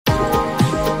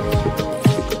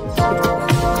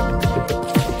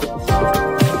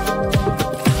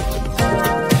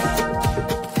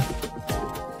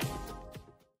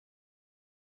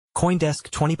CoinDesk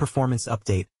 20 Performance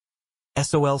Update.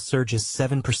 SOL surges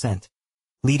 7%,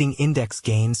 leading index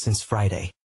gains since Friday.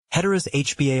 Hedera's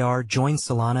HBAR joined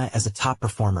Solana as a top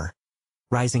performer,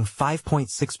 rising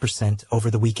 5.6% over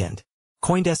the weekend.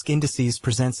 CoinDesk Indices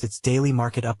presents its daily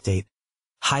market update,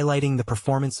 highlighting the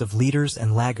performance of leaders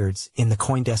and laggards in the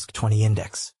CoinDesk 20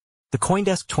 index. The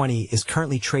CoinDesk 20 is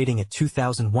currently trading at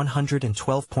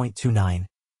 2,112.29,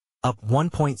 up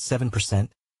 1.7%,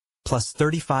 plus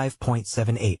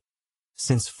 35.78,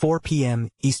 since 4 p.m.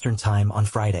 Eastern Time on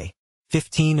Friday.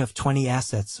 15 of 20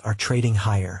 assets are trading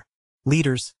higher.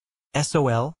 Leaders,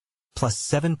 SOL, plus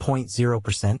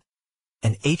 7.0%,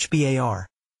 and HBAR,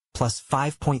 plus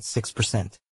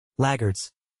 5.6%. Laggards,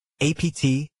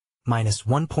 APT, minus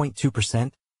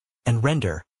 1.2%, and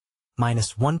Render,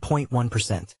 minus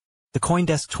 1.1%. The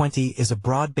CoinDesk 20 is a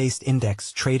broad-based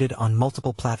index traded on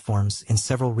multiple platforms in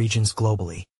several regions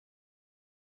globally.